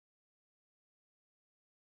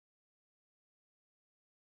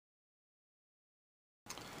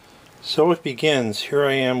So it begins. Here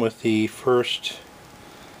I am with the first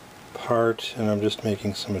part, and I'm just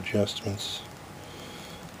making some adjustments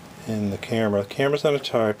in the camera. The camera's on a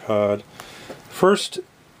tripod. First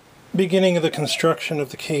beginning of the construction of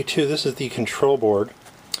the K2. This is the control board.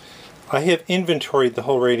 I have inventoried the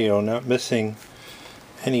whole radio, not missing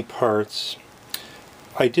any parts.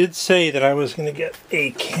 I did say that I was going to get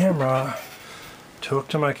a camera to hook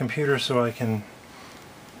to my computer so I can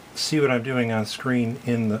see what I'm doing on screen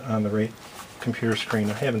on the computer screen.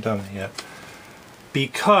 I haven't done it yet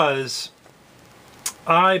because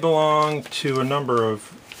I belong to a number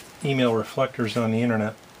of email reflectors on the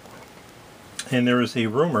internet, and there is a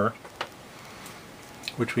rumor,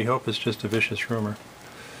 which we hope is just a vicious rumor.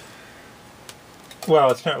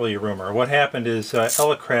 Well, it's not really a rumor. What happened is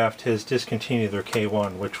Elecraft has discontinued their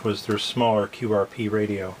K1, which was their smaller QRP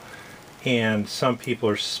radio, and some people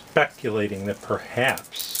are speculating that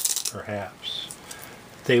perhaps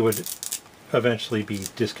they would eventually be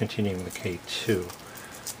discontinuing the K2.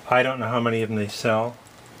 I don't know how many of them they sell.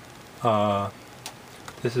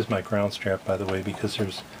 This is my ground strap, by the way, because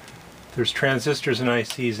there's transistors and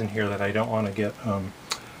ICs in here that I don't want to get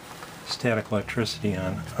static electricity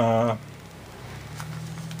on.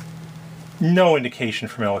 No indication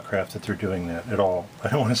from Elecraft that they're doing that at all. I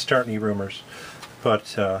don't want to start any rumors,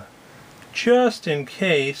 but just in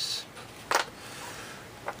case,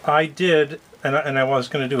 I did, and I was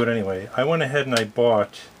going to do it anyway. I went ahead and I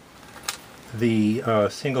bought the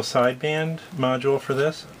single sideband module for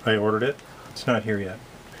this. I ordered it. It's not here yet.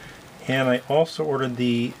 And I also ordered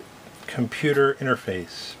the computer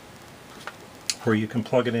interface where you can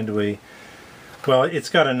plug it into a, well, it's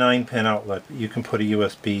got a 9-pin outlet. You can put a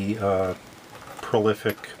USB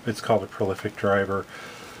prolific, it's called a prolific driver,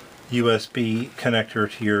 USB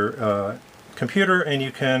connector to your computer, and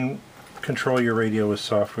you can control your radio with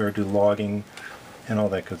software, do logging and all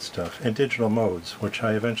that good stuff, and digital modes, which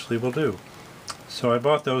I eventually will do. So I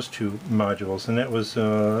bought those two modules, and it was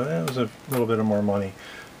a little bit of more money.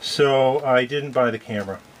 So I didn't buy the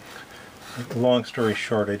camera. Long story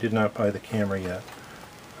short, I did not buy the camera yet.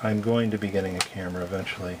 I'm going to be getting a camera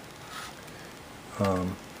eventually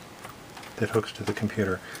that hooks to the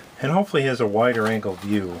computer, and hopefully has a wider angle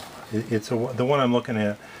view. The one I'm looking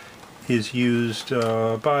at is used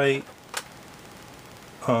by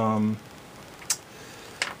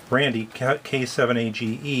Randy,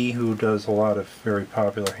 K7AGE, who does a lot of very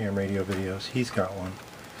popular ham radio videos. He's got one.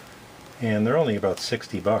 And they're only about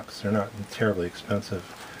 60 bucks. They're not terribly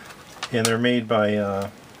expensive. And they're made by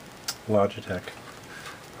Logitech.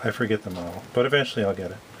 I forget the model, but eventually I'll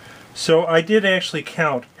get it. So I did actually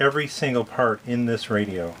count every single part in this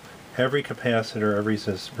radio. Every capacitor, every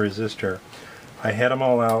resistor. I had them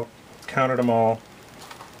all out, counted them all,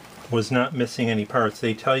 was not missing any parts.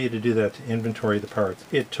 They tell you to do that to inventory the parts.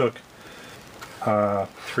 It took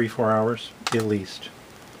 3-4 hours at least,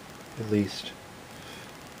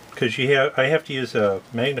 because I have to use a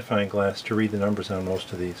magnifying glass to read the numbers on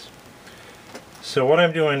most of these. So what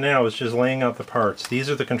I'm doing now is just laying out the parts. These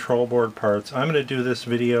are the control board parts. I'm going to do this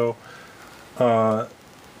video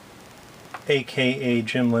aka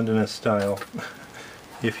Jim Lindeness style,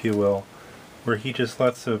 if you will, where he just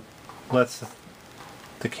lets the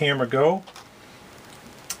camera go,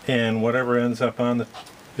 and whatever ends up on the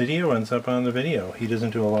video ends up on the video. He doesn't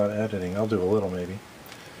do a lot of editing. I'll do a little maybe.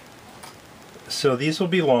 So these will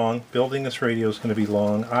be long. Building this radio is going to be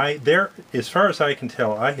long. As far as I can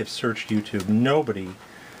tell, I have searched YouTube. Nobody,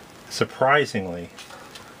 surprisingly,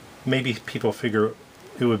 maybe people figure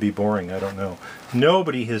it would be boring, I don't know.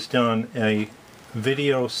 Nobody has done a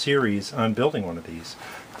video series on building one of these.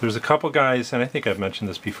 There's a couple guys, and I think I've mentioned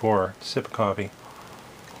this before, sip of coffee.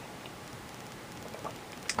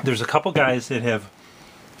 There's a couple guys that have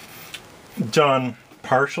done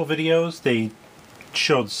partial videos. They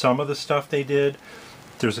showed some of the stuff they did.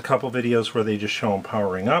 There's a couple videos where they just show them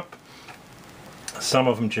powering up. Some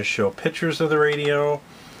of them just show pictures of the radio,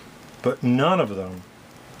 but none of them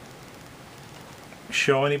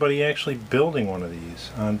show anybody actually building one of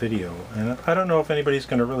these on video. And I don't know if anybody's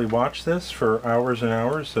going to really watch this for hours and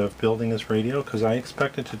hours of building this radio, because I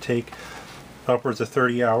expect it to take upwards of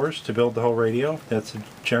 30 hours to build the whole radio. That's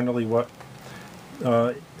generally what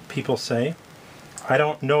people say. I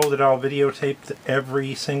don't know that I'll videotape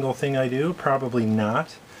every single thing I do. Probably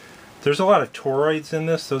not. There's a lot of toroids in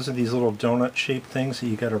this. Those are these little donut-shaped things that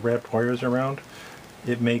you got to wrap wires around.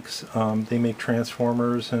 It makes they make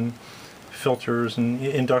transformers and filters and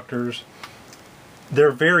inductors.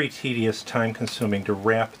 They're very tedious, time-consuming to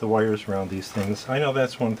wrap the wires around these things. I know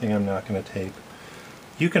that's one thing I'm not going to tape.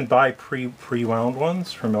 You can buy pre-wound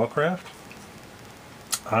ones from Elecraft.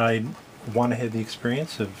 I want to have the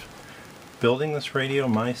experience of building this radio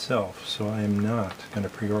myself, so I am not going to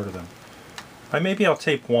pre-order them. Maybe I'll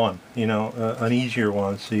tape one, you know, an easier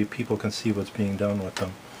one, so people can see what's being done with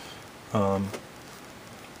them.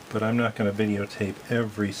 But I'm not going to videotape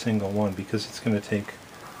every single one because it's going to take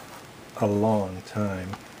a long time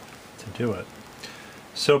to do it.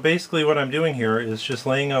 So basically what I'm doing here is just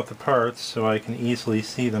laying out the parts so I can easily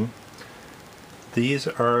see them. This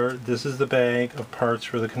is the bag of parts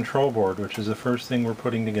for the control board, which is the first thing we're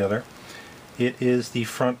putting together. It is the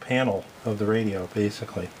front panel of the radio,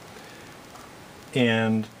 basically.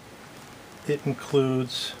 And it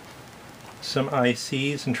includes some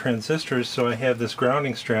ICs and transistors, so I have this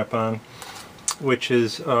grounding strap on, which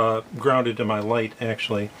is grounded to my light,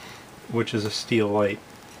 actually, which is a steel light.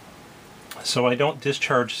 So I don't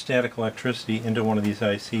discharge static electricity into one of these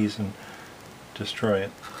ICs and destroy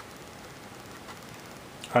it.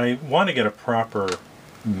 I want to get a proper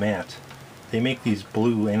mat. They make these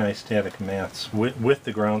blue anti-static mats with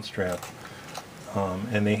the ground strap,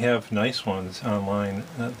 and they have nice ones online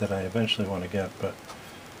that I eventually want to get, but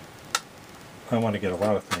I want to get a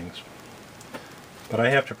lot of things. But I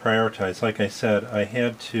have to prioritize. Like I said, I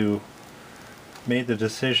had to made the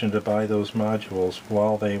decision to buy those modules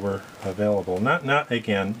while they were available. Not that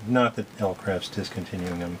Elecraft's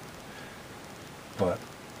discontinuing them, but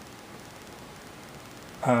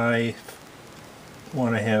I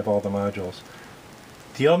want to have all the modules.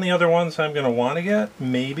 The only other ones I'm going to want to get,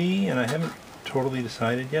 maybe, and I haven't totally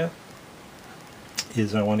decided yet,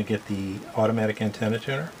 is I want to get the automatic antenna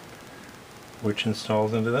tuner, which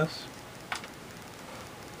installs into this.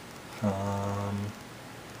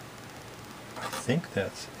 I think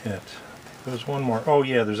that's it. There's one more. Oh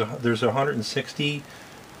yeah, there's a 160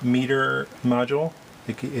 meter module.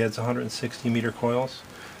 It adds 160 meter coils.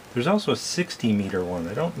 There's also a 60 meter one.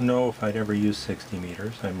 I don't know if I'd ever use 60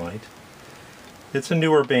 meters. I might. It's a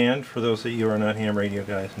newer band for those of you who are not ham radio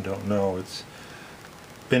guys and don't know. It's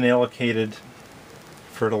been allocated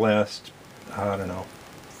for the last, I don't know,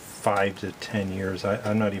 5 to 10 years.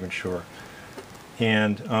 I'm not even sure.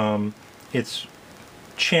 And it's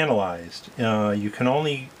channelized. You can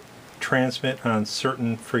only transmit on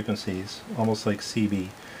certain frequencies, almost like CB,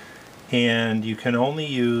 and you can only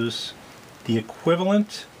use the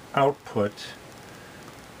equivalent output,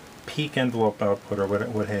 peak envelope output, or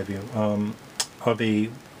what have you, of a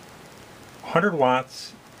 100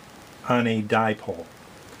 watts on a dipole.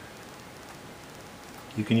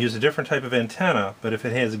 You can use a different type of antenna, but if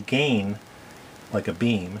it has gain, like a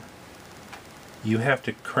beam, you have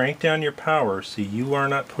to crank down your power so you are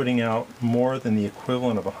not putting out more than the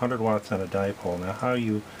equivalent of 100 watts on a dipole. Now how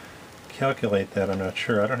you calculate that, I'm not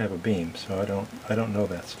sure. I don't have a beam, so I don't know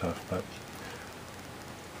that stuff, but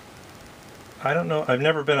I don't know. I've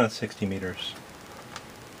never been on 60 meters.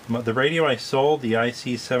 The radio I sold, the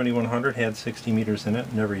IC7100, had 60 meters in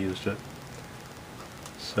it. Never used it.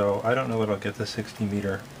 So I don't know that I'll get the 60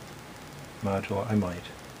 meter module. I might.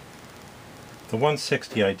 The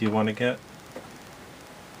 160 I do want to get.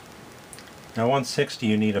 Now 160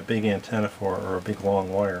 you need a big antenna for, or a big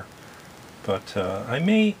long wire, but I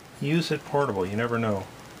may use it portable. You never know.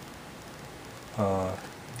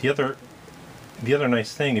 The other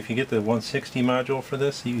nice thing, if you get the 160 module for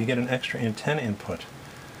this, you get an extra antenna input.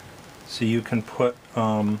 So you can put,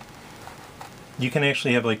 you can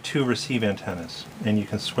actually have like 2 receive antennas, and you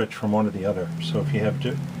can switch from one to the other. So if you have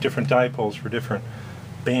different dipoles for different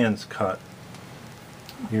bands cut,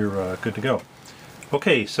 you're good to go.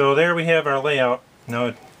 Okay, so there we have our layout.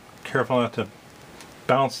 Now, careful not to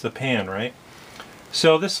bounce the pan, right?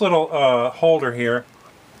 So this little holder here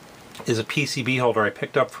is a PCB holder I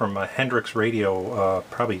picked up from Hendrix Radio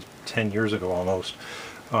probably 10 years ago almost.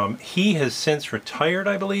 He has since retired,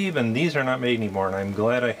 I believe, and these are not made anymore, and I'm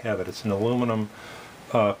glad I have it. It's an aluminum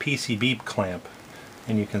PCB clamp,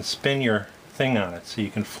 and you can spin your thing on it. So you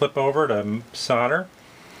can flip over to solder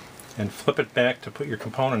and flip it back to put your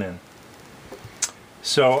component in.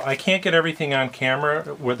 So I can't get everything on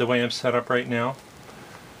camera with the way I'm set up right now.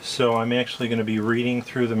 So I'm actually going to be reading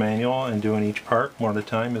through the manual and doing each part one at a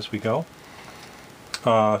time as we go.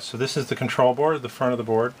 So this is the control board, the front of the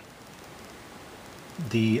board.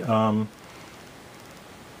 The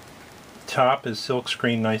top is silk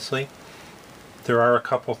screened nicely. There are a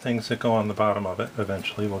couple things that go on the bottom of it.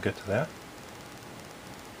 Eventually we'll get to that.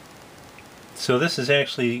 So this is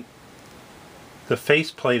actually the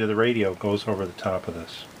faceplate of the radio goes over the top of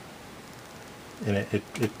this, and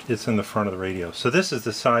it's in the front of the radio. So this is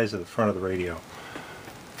the size of the front of the radio,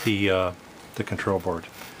 the control board.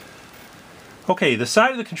 Okay, the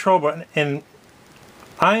side of the control board, and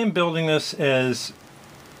I am building this as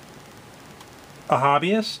a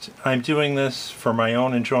hobbyist. I'm doing this for my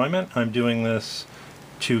own enjoyment. I'm doing this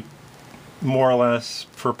to more or less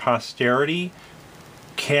for posterity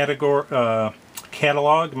catalog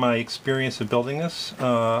my experience of building this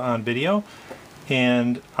on video.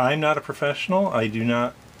 And I'm not a professional. I do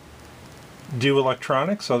not do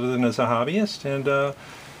electronics other than as a hobbyist, and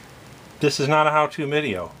this is not a how-to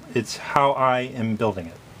video. It's how I am building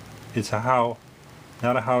it. It's a how,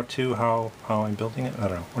 not a how-to, how I'm building it. I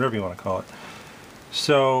don't know, whatever you want to call it.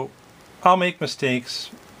 So I'll make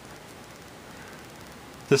mistakes.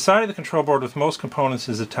 The side of the control board with most components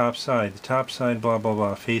is the top side. The top side, blah, blah,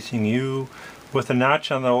 blah, facing you with a notch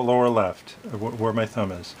on the lower left, where my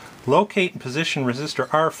thumb is. Locate and position resistor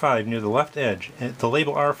R5 near the left edge. The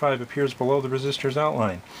label R5 appears below the resistor's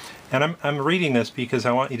outline. And I'm reading this because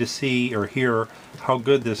I want you to see or hear how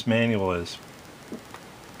good this manual is.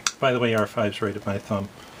 By the way, R5's right at my thumb.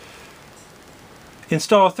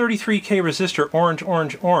 Install a 33K resistor orange,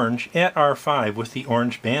 orange, orange at R5 with the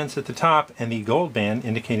orange bands at the top and the gold band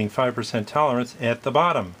indicating 5% tolerance at the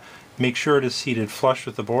bottom. Make sure it is seated flush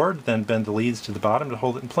with the board, then bend the leads to the bottom to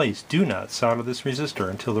hold it in place. Do not solder this resistor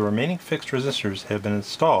until the remaining fixed resistors have been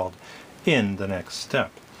installed in the next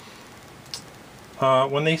step.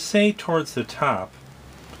 When they say towards the top,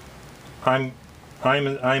 I'm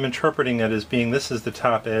interpreting that as being this is the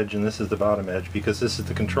top edge and this is the bottom edge, because this is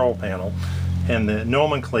the control panel and the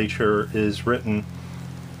nomenclature is written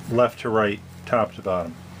left to right, top to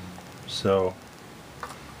bottom. So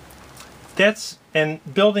that's, and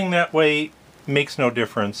building that way makes no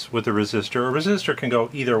difference with a resistor. A resistor can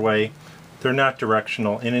go either way. They're not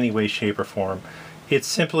directional in any way, shape, or form. It's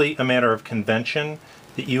simply a matter of convention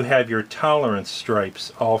that you have your tolerance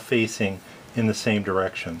stripes all facing in the same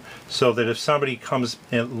direction, so that if somebody comes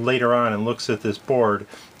in later on and looks at this board,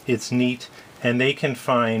 it's neat and they can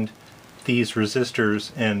find these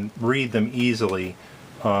resistors and read them easily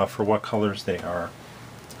for what colors they are.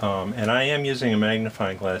 And I am using a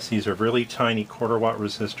magnifying glass. These are really tiny quarter-watt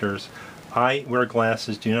resistors. I wear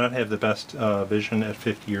glasses, do not have the best vision at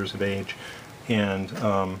 50 years of age, and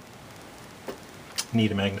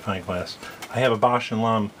need a magnifying glass. I have a Bosch &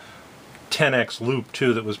 Lomb 10X loop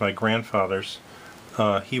too that was my grandfather's.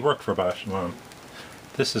 He worked for Bosch & Lomb.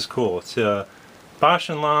 This is cool. It's a Bosch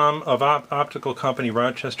 & Lomb of Optical Company,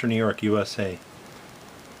 Rochester, New York, USA.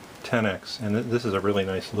 10X, and this is a really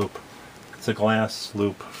nice loop. It's a glass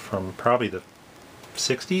loop from probably the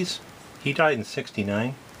 60s. He died in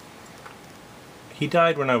 69. He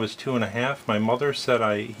died when I was 2.5. My mother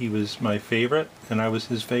said he was my favorite, and I was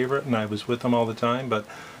his favorite, and I was with him all the time, but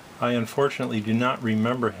I unfortunately do not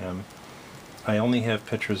remember him. I only have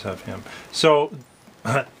pictures of him. So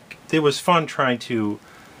it was fun trying to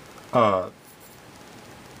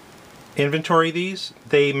inventory these.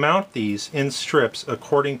 They mount these in strips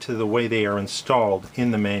according to the way they are installed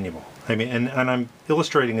in the manual. I mean, and I'm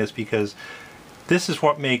illustrating this because this is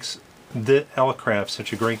what makes the Elecraft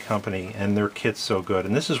such a great company and their kit's so good,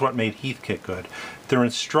 and this is what made Heathkit good. Their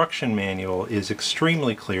instruction manual is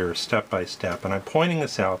extremely clear step by step, and I'm pointing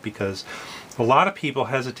this out because a lot of people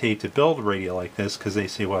hesitate to build a radio like this because they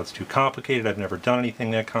say, well, it's too complicated, I've never done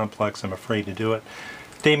anything that complex, I'm afraid to do it.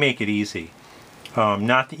 They make it easy.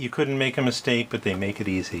 Not that you couldn't make a mistake, but they make it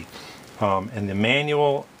easy. And the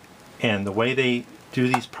manual and the way they do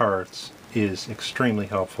these parts is extremely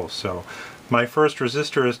helpful. So my first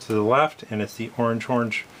resistor is to the left, and it's the orange,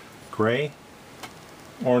 orange, gray,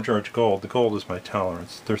 orange, orange, gold. The gold is my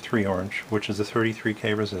tolerance. They're 3 orange, which is a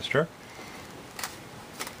 33K resistor.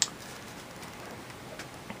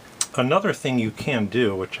 Another thing you can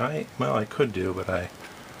do, which I could do, but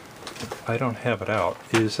I don't have it out,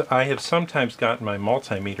 is I have sometimes gotten my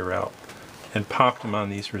multimeter out and popped them on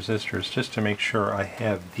these resistors just to make sure I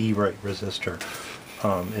have the right resistor.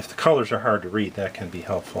 If the colors are hard to read, that can be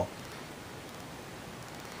helpful.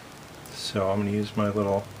 So I'm going to use my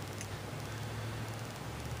little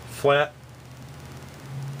flat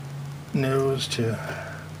nose to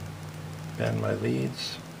bend my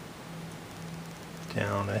leads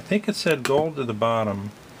down. I think it said gold to the bottom.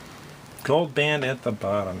 Gold band at the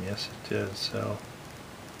bottom. Yes, it did. So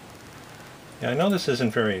yeah, I know this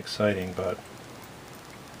isn't very exciting, but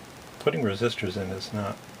putting resistors in is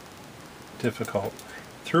not difficult.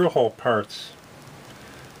 Through-hole parts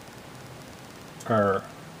are,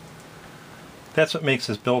 that's what makes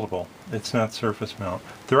this buildable. It's not surface mount.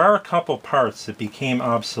 There are a couple parts that became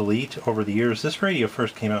obsolete over the years. This radio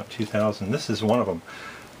first came out in 2000. This is one of them.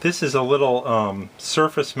 This is a little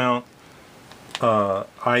surface mount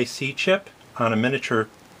IC chip on a miniature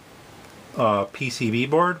PCB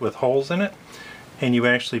board with holes in it, and you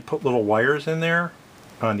actually put little wires in there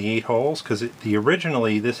on the 8 holes, because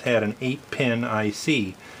originally this had an 8-pin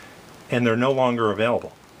IC, and they're no longer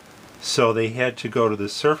available. So they had to go to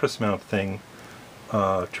this surface mount thing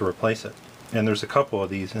to replace it. And there's a couple of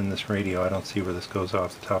these in this radio. I don't see where this goes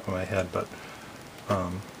off the top of my head, but I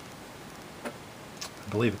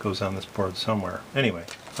believe it goes on this board somewhere. Anyway,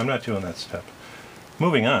 I'm not doing that step.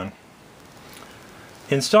 Moving on.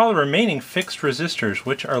 Install the remaining fixed resistors,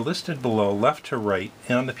 which are listed below left to right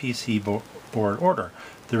on the PC board order.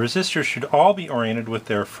 The resistors should all be oriented with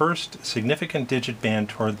their first significant digit band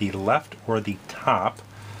toward the left or the top.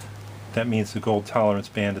 That means the gold tolerance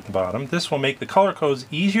band at the bottom. This will make the color codes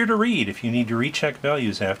easier to read if you need to recheck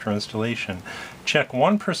values after installation. Check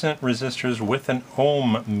 1% resistors with an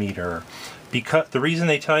ohm meter. Because the reason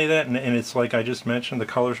they tell you that, and it's like I just mentioned, the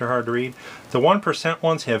colors are hard to read. The 1%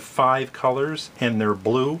 ones have 5 colors, and they're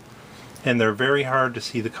blue, and they're very hard to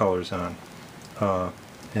see the colors on.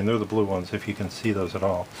 And they're the blue ones, if you can see those at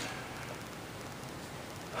all.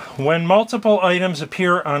 When multiple items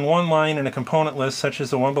appear on one line in a component list, such as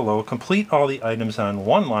the one below, complete all the items on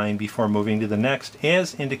one line before moving to the next,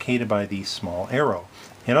 as indicated by the small arrow.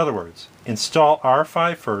 In other words, install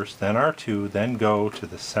R5 first, then R2, then go to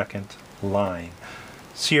the second line.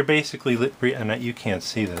 So you're basically, and you can't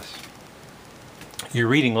see this, you're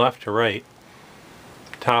reading left to right,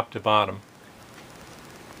 top to bottom.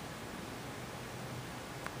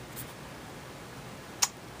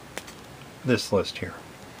 This list here.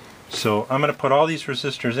 So I'm going to put all these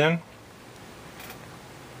resistors in.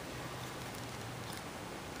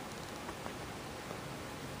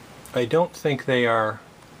 I don't think they are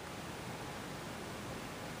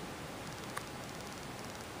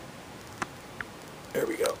there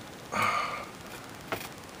we go. Oh,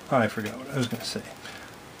 I forgot what I was going to say.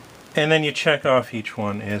 And then you check off each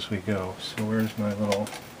one as we go. So where's my little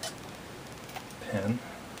pen?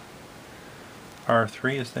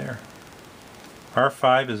 R3 is there.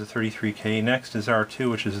 R5 is a 33K. Next is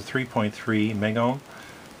R2, which is a 3.3 megohm.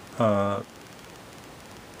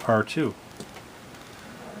 R2.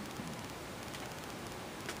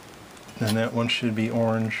 And that one should be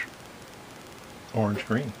orange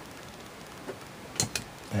green.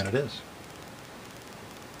 And it is.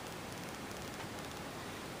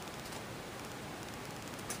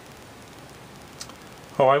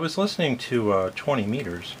 Oh, I was listening to 20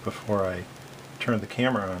 meters before I turned the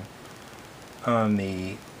camera on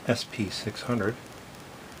the SP600,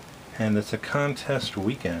 and it's a contest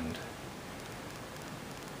weekend.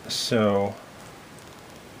 So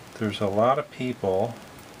there's a lot of people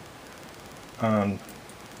on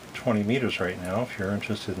 20 meters right now if you're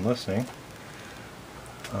interested in listening.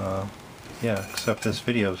 Yeah, except this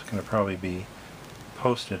video is going to probably be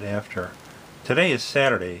posted after. Today is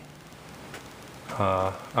Saturday,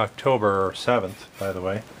 October 7th, by the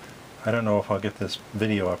way. I don't know if I'll get this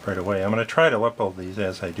video up right away. I'm going to try to upload these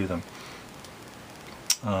as I do them.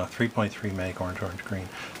 3.3 meg, orange, green.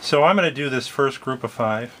 So I'm going to do this first group of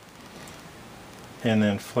 5 and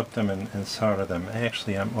then flip them and solder them.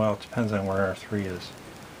 Actually, well, it depends on where R3 is.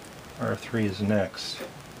 R3 is next.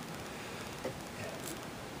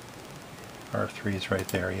 R3 is right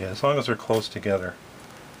there, yeah, as long as they're close together.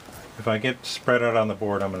 If I get spread out on the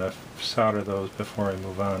board, I'm going to solder those before I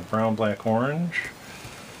move on. Brown, black, orange.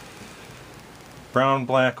 Brown,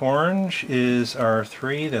 black, orange is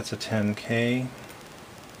R3, that's a 10K.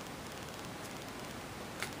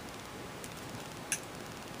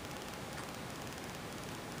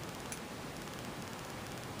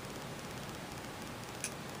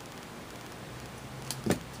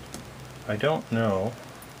 I don't know.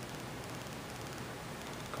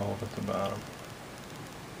 Gold at the bottom.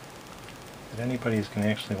 That anybody's going to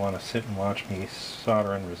actually want to sit and watch me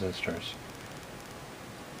solder in resistors.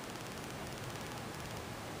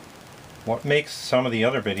 What makes some of the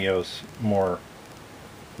other videos more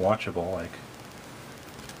watchable, like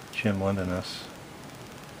Jim Lindenus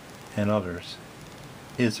and others,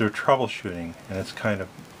 is their troubleshooting, and it's kind of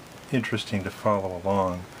interesting to follow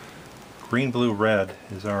along. Green, blue, red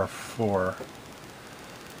is R4.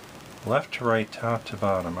 Left to right, top to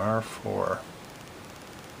bottom, R4.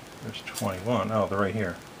 There's 21. Oh, they're right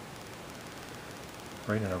here.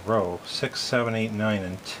 Right in a row. 6, 7, 8, 9,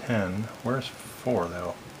 and 10. Where's 4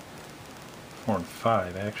 though? 4 and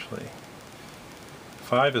 5 actually.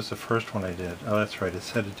 5 is the first one I did. Oh, that's right. It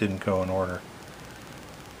said it didn't go in order.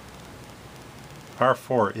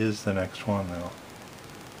 R4 is the next one though.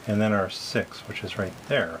 And then R6, which is right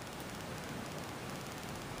there.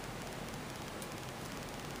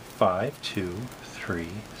 5, 2, 3,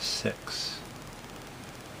 6.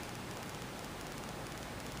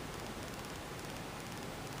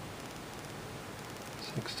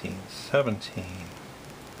 16, 17.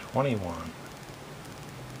 21,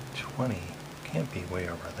 20, can't be way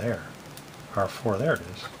over there. R4, there it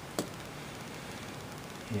is.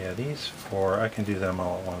 Yeah, these four, I can do them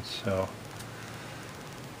all at once, so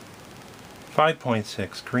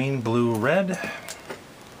 5.6, green, blue, red.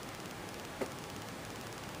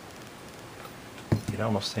 You'd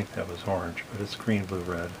almost think that was orange, but it's green, blue,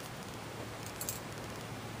 red.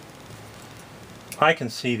 I can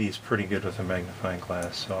see these pretty good with a magnifying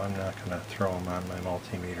glass, so I'm not going to throw them on my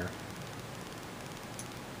multimeter.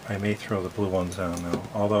 I may throw the blue ones on though,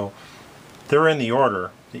 although they're in the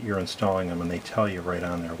order that you're installing them, and they tell you right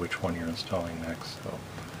on there which one you're installing next. So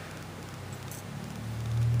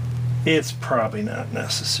it's probably not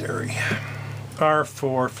necessary.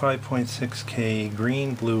 R4 5.6K,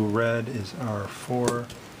 green, blue, red is R4.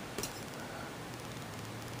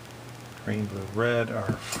 Green, blue, red,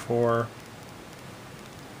 R4.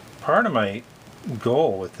 Part of my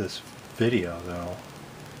goal with this video, though,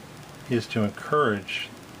 is to encourage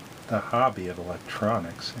the hobby of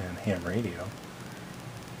electronics and ham radio.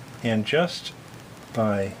 And just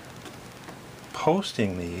by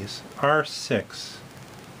posting these, R6,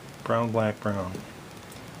 brown, black, brown,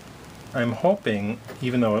 I'm hoping,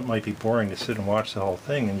 even though it might be boring to sit and watch the whole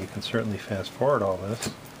thing, and you can certainly fast forward all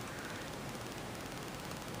this,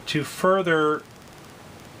 to further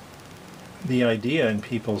the idea in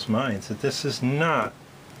people's minds that this is not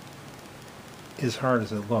as hard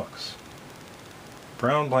as it looks.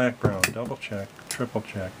 Brown, black, brown, double check, triple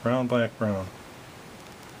check, brown, black, brown.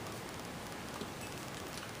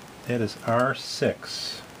 That is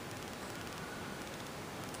R6.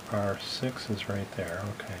 R6 is right there,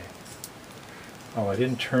 okay. Oh, I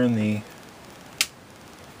didn't turn the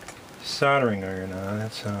soldering iron on.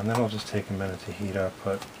 That's on. That'll just take a minute to heat up,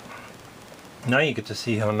 but now you get to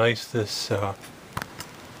see how nice this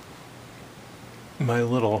my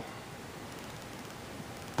little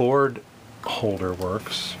board holder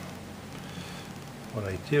works. What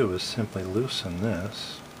I do is simply loosen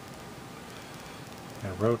this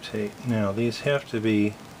and rotate. Now these have to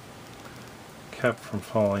be kept from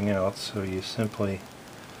falling out, so you simply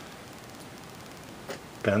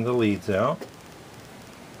bend the leads out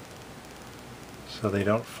so they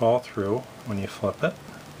don't fall through when you flip it.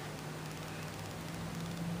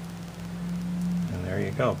 And there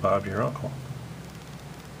you go, Bob your uncle.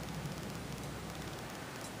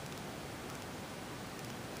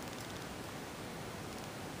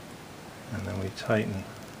 And then we tighten.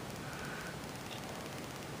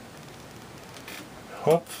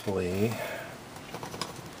 Hopefully,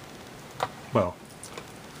 well,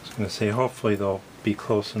 I was going to say hopefully they'll be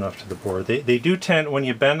close enough to the board. They do tend, when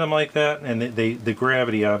you bend them like that, and the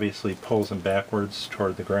gravity obviously pulls them backwards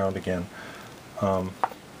toward the ground again. Now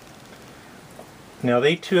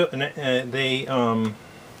they tell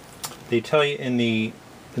you in the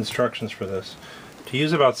instructions for this to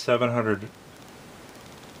use about 700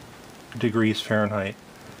 degrees Fahrenheit.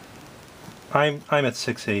 I'm at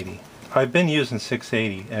 680. I've been using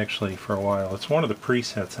 680 actually for a while. It's one of the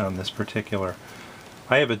presets on this particular.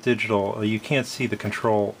 I have a digital. You can't see the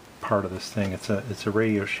control part of this thing. It's a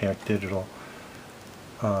Radio Shack digital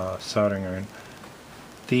soldering iron.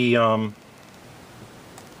 The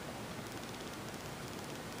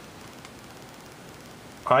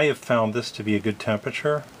I have found this to be a good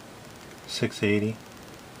temperature, 680,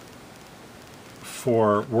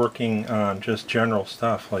 for working on just general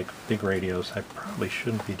stuff like big radios. I probably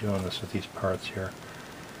shouldn't be doing this with these parts here.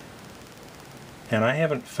 And I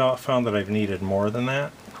haven't found that I've needed more than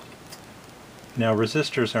that. Now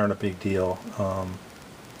resistors aren't a big deal,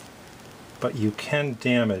 but you can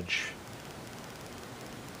damage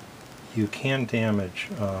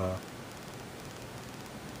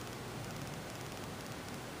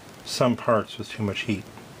some parts with too much heat.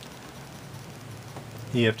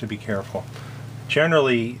 You have to be careful.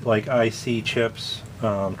 Generally, like IC chips,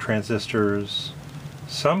 transistors,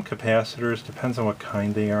 some capacitors, depends on what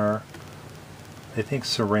kind they are. I think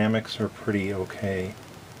ceramics are pretty okay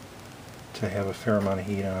to have a fair amount of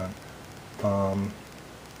heat on.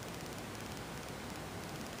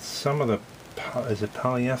 Some of the, is it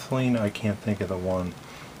polyethylene? I can't think of the one.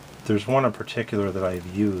 There's one in particular that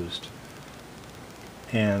I've used,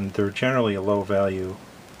 and they're generally a low value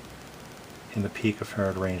in the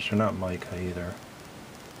picofarad range. They're not mica either.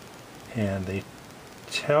 And they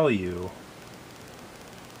tell you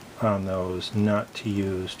on those not to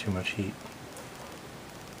use too much heat.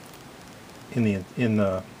 In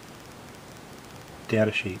the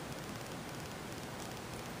data sheet.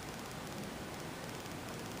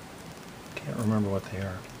 Can't remember what they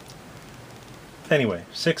are. Anyway,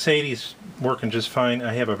 680's working just fine.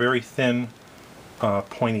 I have a very thin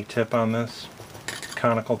pointy tip on this.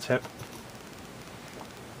 conical tip.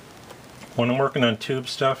 When I'm working on tube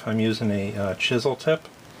stuff, I'm using a chisel tip,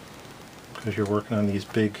 because you're working on these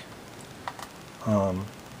big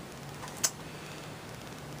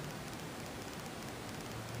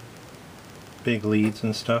big leads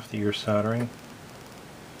and stuff that you're soldering.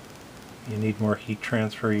 You need more heat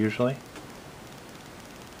transfer usually.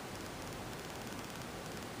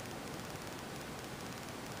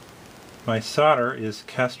 My solder is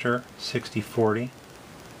Kester 6040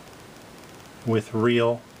 with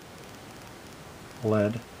real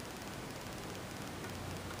lead.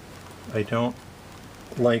 I don't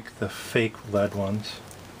like the fake lead ones.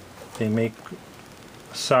 They make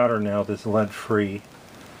solder now that's lead free,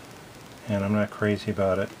 and I'm not crazy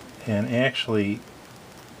about it. And actually,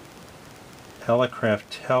 Elecraft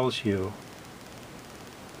tells you,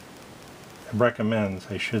 recommends,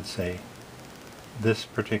 I should say, this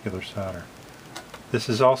particular solder. This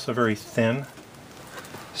is also very thin,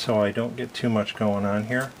 so I don't get too much going on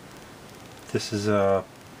here. This is a,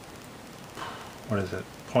 what is it,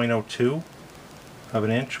 0.02 of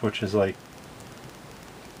an inch, which is like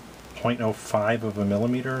 0.05 of a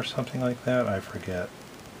millimeter or something like that. I forget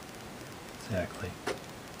exactly.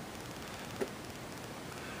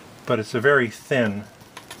 But it's a very thin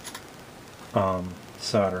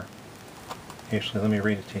solder. Actually, let me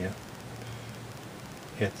read it to you.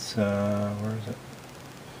 It's, where is it?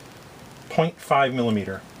 0.5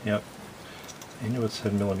 millimeter. Yep. I knew it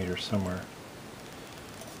said millimeter somewhere.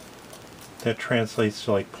 That translates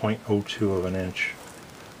to like 0.02 of an inch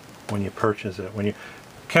when you purchase it. When you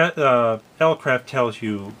Elecraft tells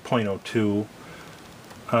you 0.02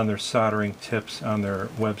 on their soldering tips on their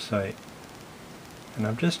website. And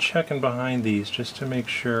I'm just checking behind these just to make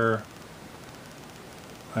sure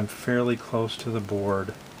I'm fairly close to the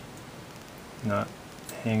board, not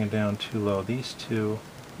hanging down too low. These two,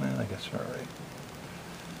 well, I guess they're alright.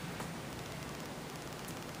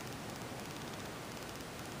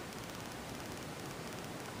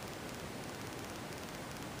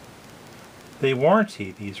 They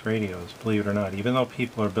warranty these radios, believe it or not, even though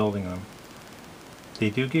people are building them.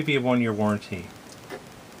 They do give you a 1-year warranty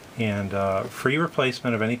and free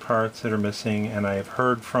replacement of any parts that are missing. And I have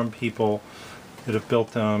heard from people that have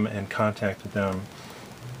built them and contacted them,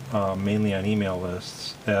 mainly on email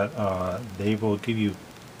lists, that they will give you,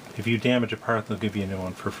 if you damage a part, they'll give you a new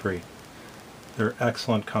one for free. They're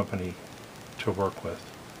excellent company to work with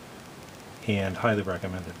and highly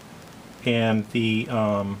recommended. And the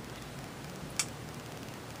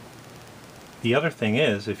other thing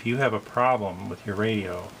is, if you have a problem with your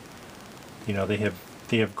radio, you know, they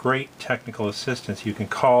have great technical assistance. You can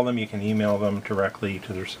call them, you can email them directly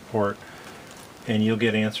to their support, and you'll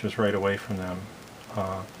get answers right away from them.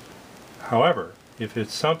 However, if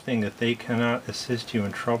it's something that they cannot assist you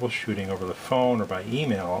in troubleshooting over the phone or by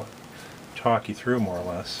email, talk you through more or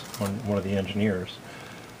less, one of the engineers,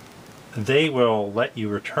 they will let you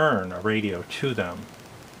return a radio to them.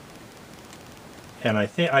 And I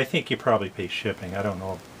think you probably pay shipping. I don't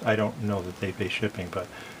know that they pay shipping, but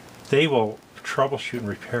they will troubleshoot and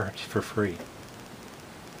repair it for free.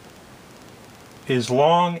 As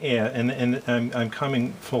long as, and I'm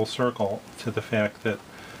coming full circle to the fact that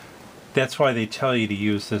that's why they tell you to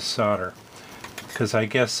use this solder, because I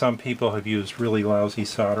guess some people have used really lousy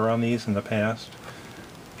solder on these in the past,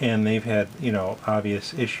 and they've had, you know,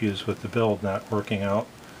 obvious issues with the build not working out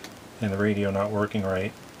and the radio not working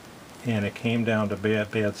right. And it came down to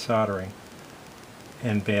bad soldering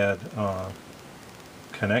and bad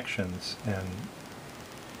connections, and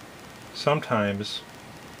sometimes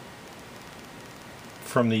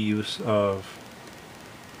from the use of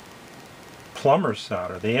plumber's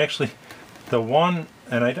solder. They actually, the one,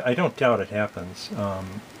 and I don't doubt it happens,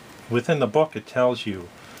 within the book it tells you,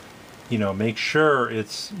 you know, make sure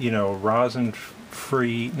it's, you know, rosin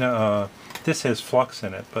free. This has flux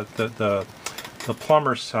in it, but the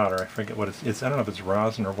plumber's solder, I forget what it's, I don't know if it's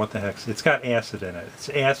rosin or what the heck. It's got acid in it. It's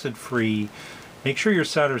acid free. Make sure your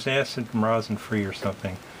solder's acid and rosin free or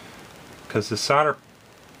something, because the solder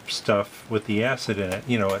stuff with the acid in it,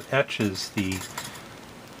 you know, it etches the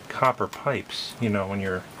copper pipes, you know, when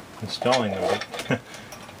you're installing them. It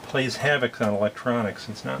plays havoc on electronics.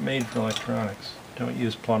 It's not made for electronics. Don't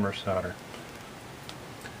use plumber's solder.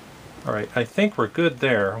 Alright, I think we're good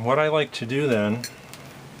there. What I like to do then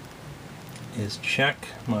is check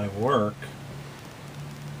my work,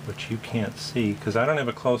 which you can't see because I don't have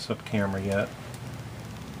a close-up camera yet,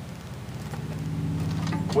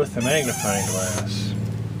 with the magnifying glass.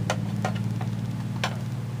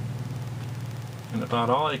 And about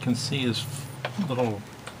all I can see is little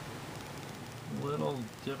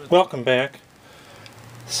divots. Welcome back.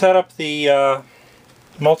 Set up the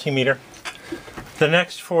multimeter. The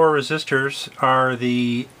next 4 resistors are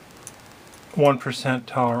the 1%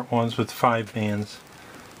 tolerant ones with 5 bands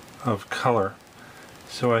of color.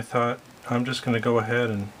 So I thought I'm just going to go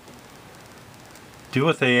ahead and do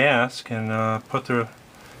what they ask and put the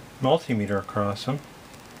multimeter across them.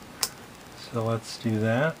 So let's do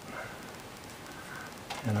that.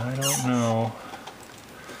 And I don't know.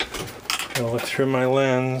 I'll look through my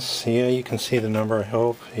lens. Yeah, you can see the number, I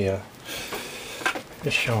hope. Yeah,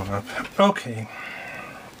 it's showing up. Okay.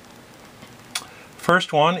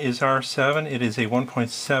 First one is R7. It is a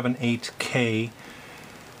 1.78K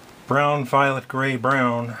brown, violet, gray,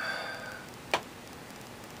 brown.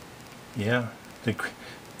 Yeah,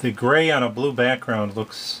 the gray on a blue background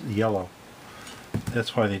looks yellow.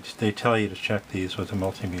 That's why they tell you to check these with a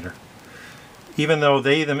multimeter. Even though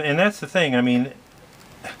and that's the thing, I mean,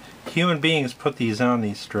 human beings put these on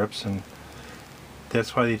these strips, and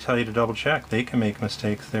that's why they tell you to double check. They can make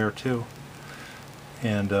mistakes there too.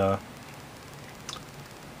 And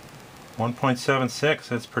 1.76,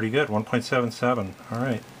 that's pretty good. 1.77,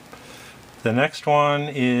 alright. The next one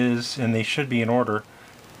is, and they should be in order,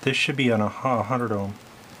 this should be on a 100 ohm.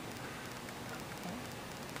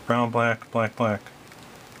 Brown, black, black, black.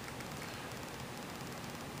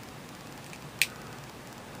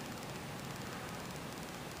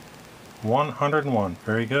 $101,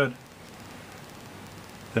 very good.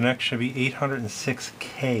 The next should be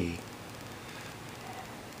 806K.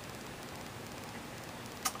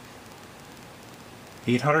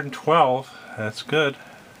 $812, that's good.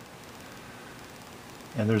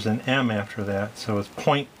 And there's an M after that, so it's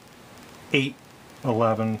 0.811,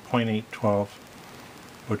 0.812,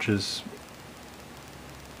 which is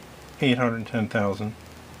 810,000.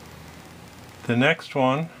 The next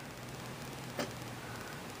one,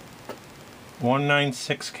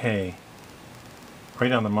 196K,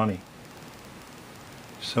 right on the money.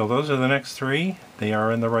 So those are the next 3. They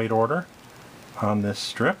are in the right order on this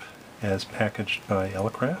strip as packaged by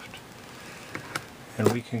Elecraft.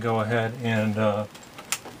 And we can go ahead and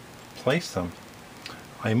place them.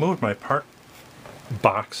 I moved my part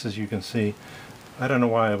box, as you can see. I don't know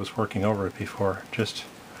why I was working over it before, just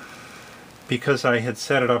because I had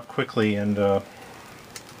set it up quickly and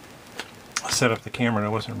set up the camera and I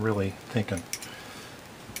wasn't really thinking.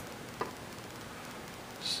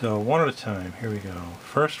 So one at a time, here we go.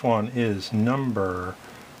 First one is number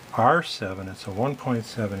R7, it's a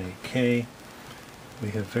 1.78K. We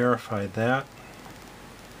have verified that.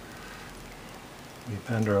 We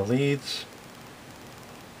bend our leads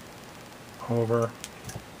over.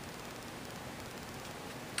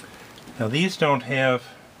 Now these don't have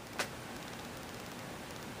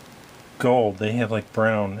gold, they have like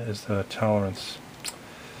brown as the tolerance.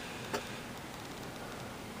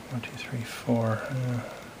 1, 2, 3, 4,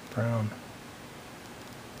 brown.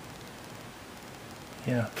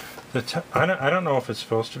 Yeah, I don't know if it's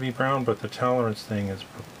supposed to be brown, but the tolerance thing is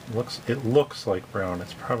it looks like brown.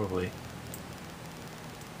 It's probably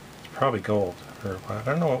gold, or I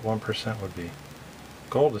don't know what 1% would be.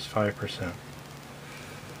 Gold is 5%.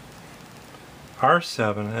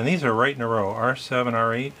 R7, and these are right in a row. R7,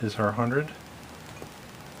 R8 is our 100.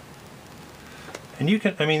 And you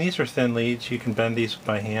can, I mean, these are thin leads. You can bend these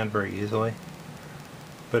by hand very easily.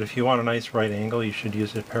 But if you want a nice right angle, you should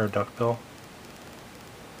use a pair of duckbill.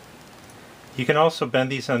 You can also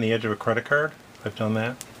bend these on the edge of a credit card. I've done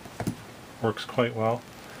that. Works quite well.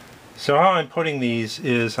 So how I'm putting these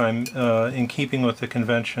is I'm in keeping with the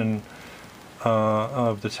convention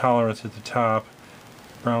of the tolerance at the top.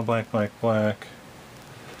 Brown, black, black, black.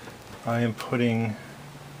 I am putting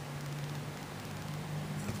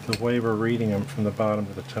the way we're reading them from the bottom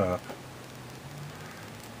to the top.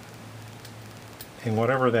 And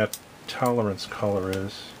whatever that tolerance color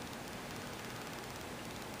is.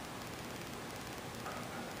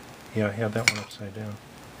 Yeah, I had that one upside down.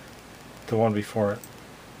 The one before it.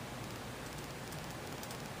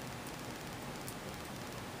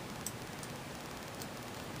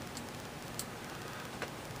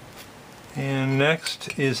 And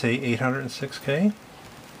next is a 806K.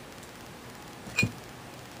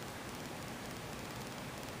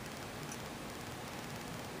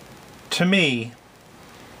 To me,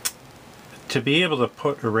 to be able to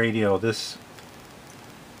put a radio this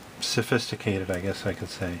sophisticated, I guess I could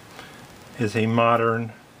say, is a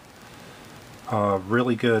modern,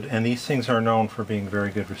 really good, and these things are known for being very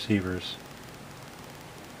good receivers.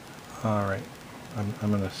 Alright, I'm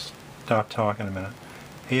going to stop talking a minute.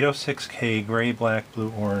 806K, gray, black,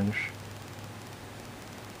 blue, orange.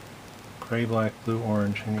 Gray, black, blue,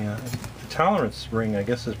 orange, and yeah, the tolerance ring I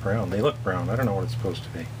guess is brown. They look brown. I don't know what it's supposed to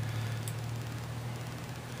be.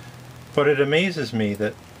 But it amazes me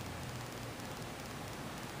that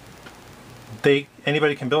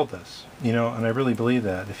anybody can build this, you know, and I really believe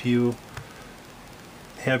that. If you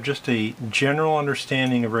have just a general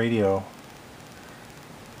understanding of radio,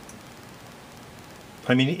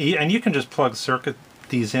 I mean, and you can just circuit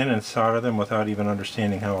these in and solder them without even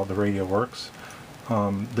understanding how the radio works.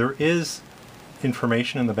 There is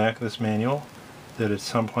information in the back of this manual that at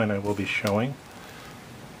some point I will be showing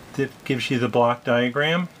that gives you the block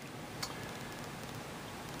diagram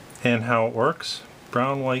and how it works.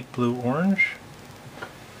 Brown, white, blue, orange.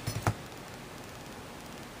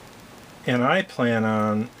 And I plan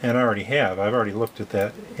on, and I already have, I've already looked at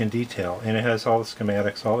that in detail, and it has all the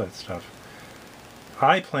schematics, all that stuff.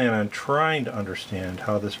 I plan on trying to understand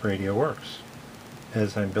how this radio works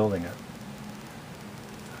as I'm building it.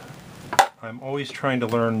 I'm always trying to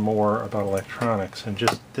learn more about electronics, and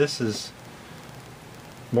just this is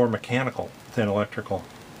more mechanical than electrical.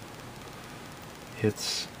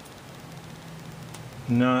 It's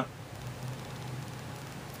not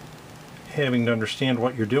having to understand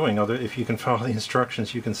what you're doing. If you can follow the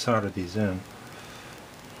instructions, you can solder these in.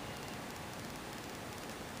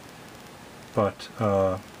 But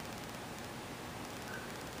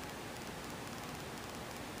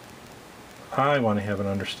I want to have an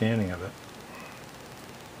understanding of it.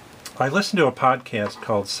 I listened to a podcast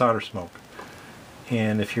called Solder Smoke,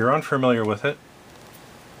 and if you're unfamiliar with it,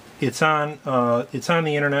 it's on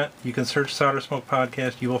the internet. You can search Solder Smoke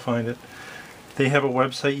podcast. You will find it. They have a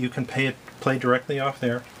website. You can play directly off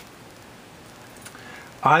there.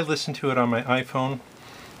 I listen to it on my iPhone,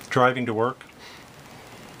 driving to work,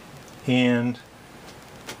 and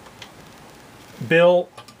Bill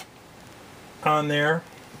on there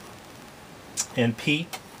and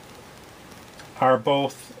Pete are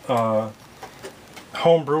both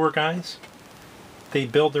home brewer guys. They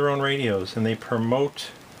build their own radios and they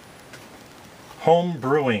promote home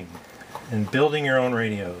brewing and building your own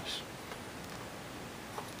radios.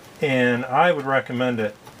 And I would recommend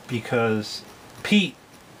it because Pete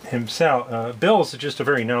himself, Bill's just a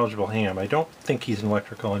very knowledgeable ham. I don't think he's an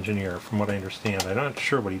electrical engineer from what I understand. I'm not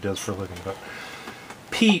sure what he does for a living, but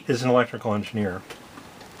Pete is an electrical engineer.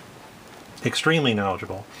 Extremely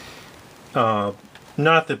knowledgeable.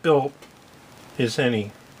 Not that Bill is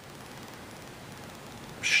any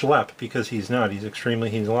schlep, because he's not. He's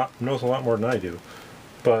knows a lot more than I do.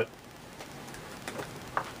 But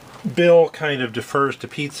Bill kind of defers to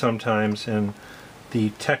Pete sometimes in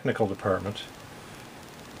the technical department.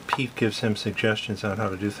 Pete gives him suggestions on how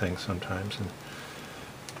to do things sometimes.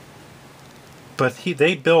 But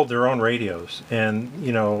they build their own radios, and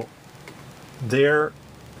you know,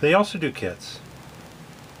 they also do kits.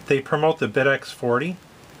 They promote the BitX40.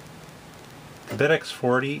 The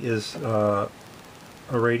BitX40 is a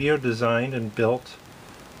radio designed and built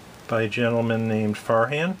by a gentleman named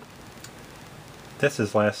Farhan. That's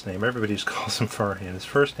his last name. Everybody just calls him Farhan. His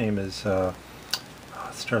first name is it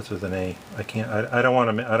starts with an A. I don't want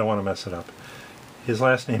to mess it up. His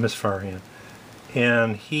last name is Farhan,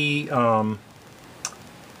 and he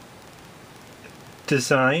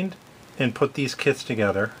designed and put these kits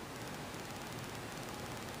together.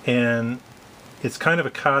 And it's kind of a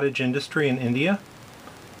cottage industry in India.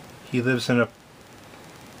 He lives in a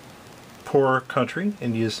poor country.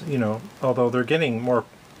 India's, you know, although they're getting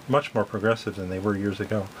much more progressive than they were years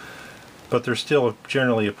ago, but they're still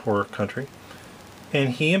generally a poor country. And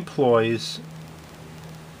he employs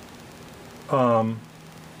women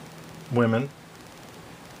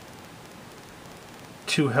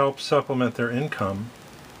to help supplement their income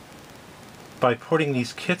by putting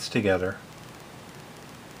these kits together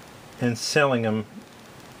and selling them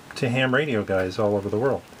to ham radio guys all over the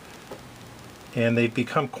world. And they've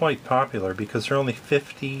become quite popular because they're only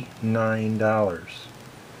 $59.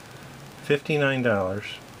 $59.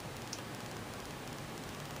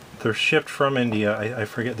 They're shipped from India. I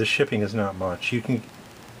forget, the shipping is not much. You can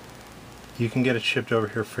get it shipped over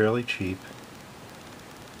here fairly cheap.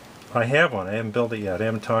 I have one. I haven't built it yet. I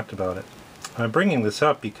haven't talked about it. I'm bringing this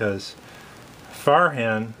up because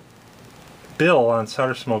Farhan, Bill on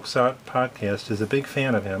Solder Smoke podcast, is a big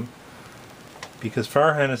fan of him, because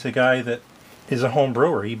Farhan is a guy that is a home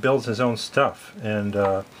brewer. He builds his own stuff and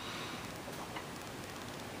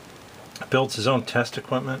builds his own test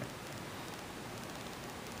equipment,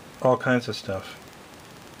 all kinds of stuff.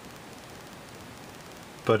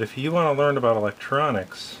 But if you want to learn about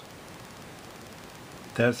electronics,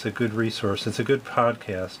 that's a good resource. It's a good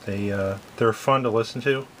podcast. They're fun to listen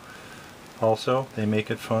to. Also, they make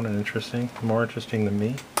it fun and interesting, more interesting than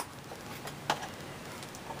me.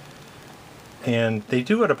 And they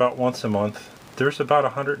do it about once a month there's about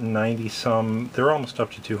 190 some, they're almost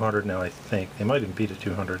up to 200 now, I think. They might even be to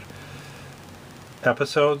 200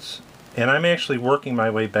 episodes. And I'm actually working my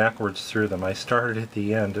way backwards through them. I started at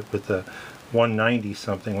the end with the 190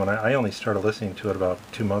 something when I only started listening to it about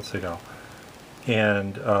 2 months ago.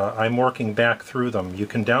 And I'm working back through them. You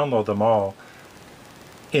can download them all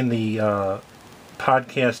in the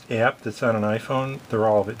podcast app that's on an iPhone. They're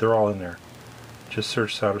all in there. Just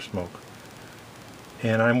search Solder Smoke.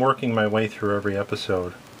 And I'm working my way through every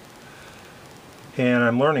episode. And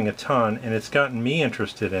I'm learning a ton, and it's gotten me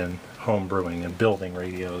interested in home brewing and building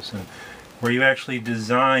radios, and where you actually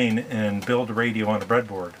design and build a radio on a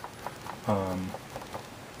breadboard.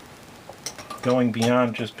 Going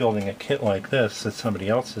beyond just building a kit like this that somebody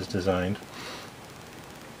else has designed.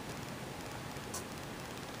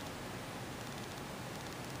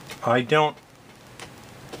 I don't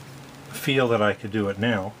feel that I could do it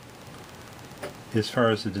now as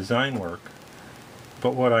far as the design work,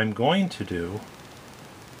 but what I'm going to do,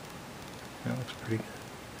 that looks pretty good.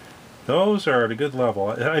 Those are at a good level.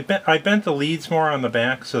 I bent the leads more on the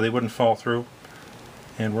back so they wouldn't fall through,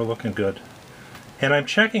 and we're looking good. And I'm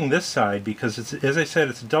checking this side because, it's, as I said,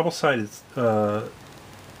 it's a double-sided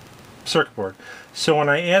circuit board. So when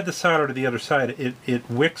I add the solder to the other side, it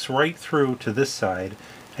wicks right through to this side,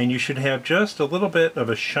 and you should have just a little bit of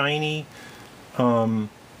a shiny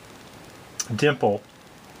dimple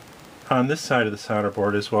on this side of the solder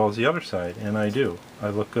board as well as the other side, and I do. I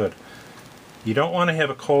look good. You don't want to have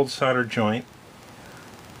a cold solder joint,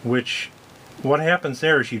 which what happens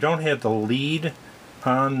there is you don't have the lead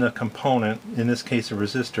on the component, in this case a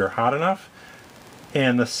resistor, hot enough,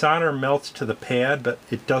 and the solder melts to the pad but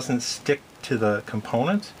it doesn't stick to the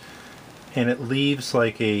component, and it leaves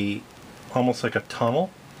like almost like a tunnel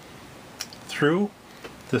through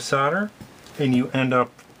the solder, and you end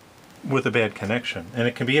up with a bad connection. And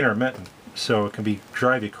it can be intermittent, so it can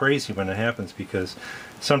drive you crazy when it happens, because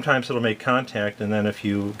sometimes it'll make contact, and then if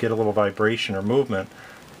you get a little vibration or movement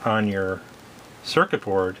on your circuit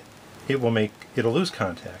board, it'll lose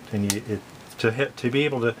contact, and to be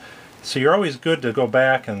able to. So you're always good to go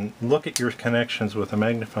back and look at your connections with a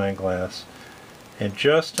magnifying glass, and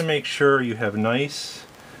just to make sure you have nice,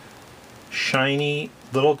 shiny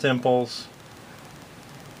little dimples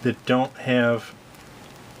that don't have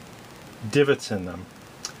divots in them.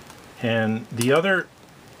 And the other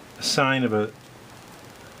sign of a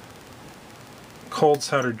cold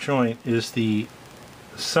solder joint is the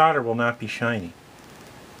solder will not be shiny.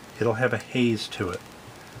 It'll have a haze to it.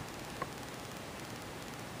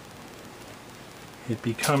 It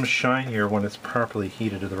becomes shinier when it's properly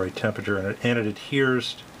heated to the right temperature, and it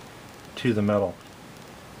adheres to the metal.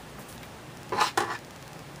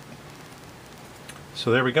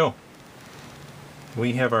 So there we go.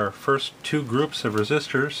 We have our first two groups of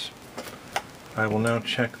resistors. I will now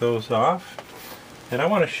check those off. And I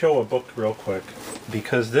want to show a book real quick,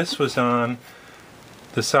 because this was on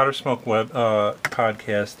the Solder Smoke web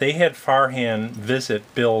podcast. They had Farhan visit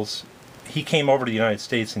Bill's. He came over to the United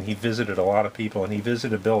States and he visited a lot of people, and he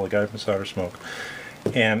visited Bill, the guy from Solder Smoke.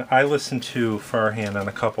 And I listened to Farhan on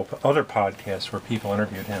a couple other podcasts where people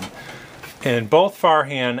interviewed him. And both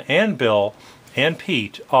Farhan and Bill and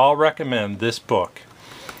Pete all recommend this book.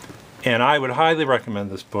 And I would highly recommend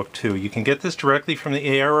this book too. You can get this directly from the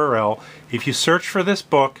ARRL. If you search for this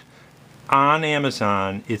book on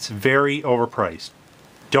Amazon, it's very overpriced.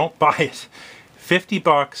 Don't buy it. 50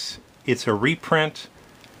 bucks. It's a reprint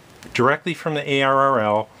directly from the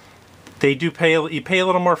ARRL. They do pay, you pay a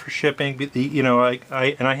little more for shipping, but you know,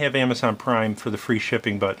 I have Amazon Prime for the free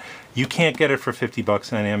shipping, but you can't get it for 50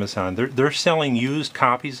 bucks on Amazon. They're selling used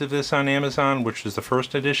copies of this on Amazon, which is the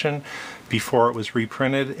first edition, before it was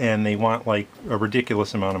reprinted, and they want like a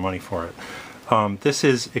ridiculous amount of money for it. This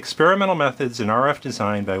is Experimental Methods in RF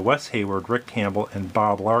Design by Wes Hayward, Rick Campbell, and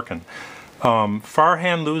Bob Larkin.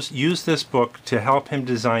 Farhan used this book to help him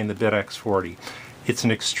design the BIT X40. It's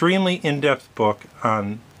an extremely in-depth book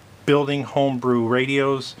on building homebrew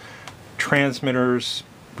radios, transmitters,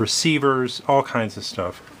 receivers, all kinds of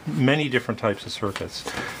stuff, many different types of circuits.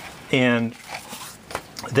 And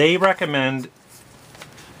they recommend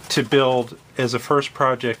to build, as a first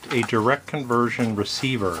project, a direct conversion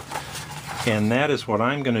receiver. And that is what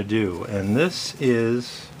I'm going to do. And this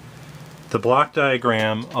is the block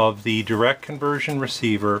diagram of the direct conversion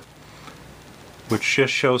receiver, which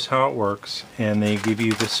just shows how it works. And they give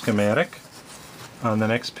you the schematic on the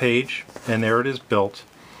next page, and there it is built.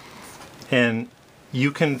 And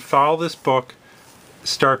you can follow this book,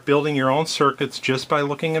 start building your own circuits just by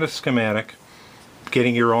looking at a schematic,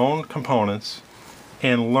 getting your own components,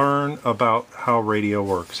 and learn about how radio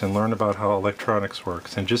works, and learn about how electronics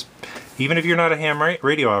works. And just, Even if you're not a ham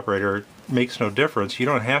radio operator, it makes no difference. You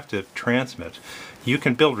don't have to transmit. You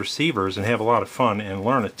can build receivers and have a lot of fun and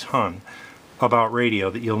learn a ton about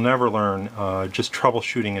radio that you'll never learn just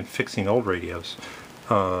troubleshooting and fixing old radios.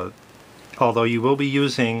 Although you will be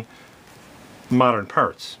using modern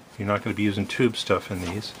parts. You're not going to be using tube stuff in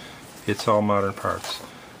these. It's all modern parts.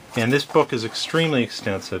 And this book is extremely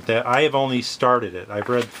extensive. I have only started it. I've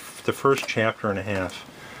read the first chapter and a half.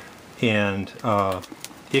 And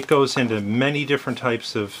it goes into many different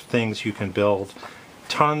types of things you can build.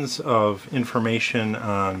 Tons of information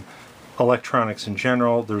on electronics in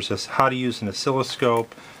general. There's this how to use an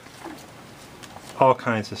oscilloscope. All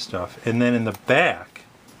kinds of stuff. And then in the back,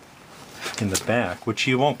 which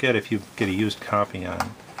you won't get if you get a used copy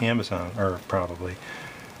on Amazon, or probably,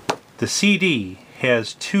 the CD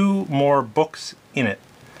has 2 more books in it,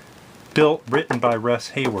 written by Russ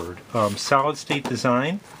Hayward. Solid State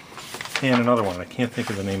Design, and another one, I can't think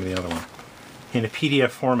of the name of the other one, in a PDF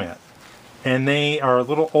format. And they are a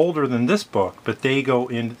little older than this book, but they go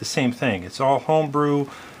into the same thing. It's all homebrew,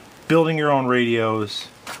 building your own radios,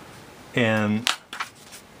 and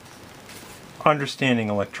understanding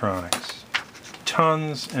electronics.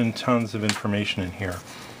 Tons and tons of information in here.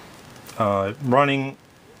 Running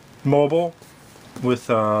mobile with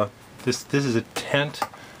this is a tent,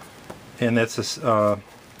 and that's a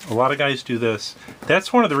lot of guys do this.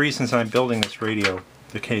 That's one of the reasons I'm building this radio,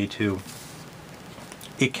 the K2.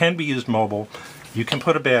 It can be used mobile. You can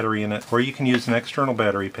put a battery in it, or you can use an external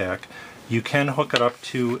battery pack. You can hook it up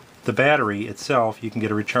to the battery itself. You can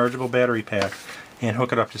get a rechargeable battery pack and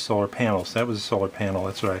hook it up to solar panels. That was a solar panel.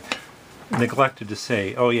 That's what I neglected to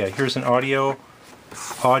say. Oh yeah, here's an audio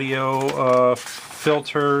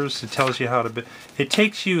filters. It tells you how to. It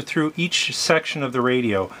takes you through each section of the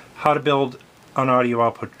radio. How to build an audio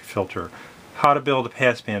output filter. How to build a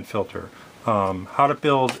passband filter. How to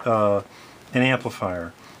build an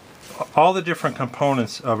amplifier. All the different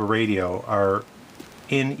components of a radio are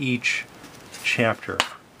in each chapter.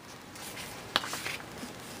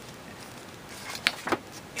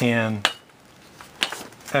 And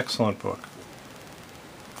excellent book.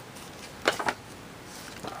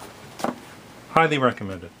 Highly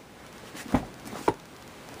recommended.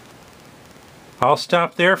 I'll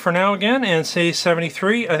stop there for now again and say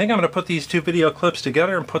 73. I think I'm going to put these 2 video clips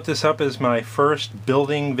together and put this up as my first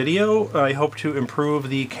building video. I hope to improve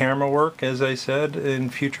the camera work, as I said, in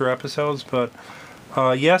future episodes. But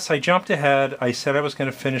yes, I jumped ahead. I said I was going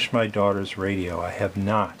to finish my daughter's radio. I have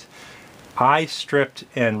not. I stripped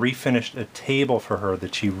and refinished a table for her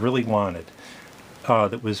that she really wanted.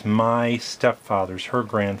 That was my stepfather's, her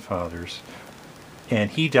grandfather's. And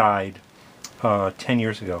he died 10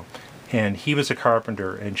 years ago. And he was a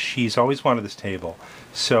carpenter, and she's always wanted this table.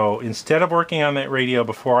 So instead of working on that radio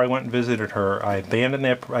before I went and visited her, I abandoned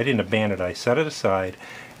that. I didn't abandon it. I set it aside,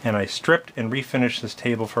 and I stripped and refinished this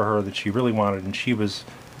table for her that she really wanted, and she was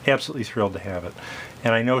absolutely thrilled to have it.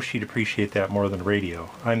 And I know she'd appreciate that more than radio.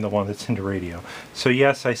 I'm the one that's into radio. So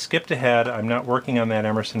yes, I skipped ahead. I'm not working on that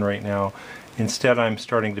Emerson right now. Instead, I'm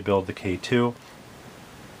starting to build the K2.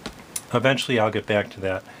 Eventually, I'll get back to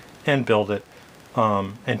that and build it.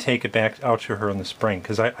 And take it back out to her in the spring,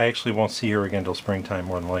 because I actually won't see her again until springtime,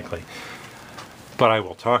 more than likely. But I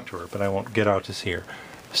will talk to her, but I won't get out to see her.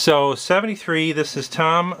 So 73, this is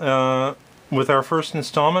Tom with our first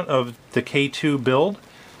installment of the K2 build.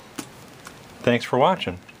 Thanks for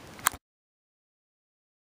watching.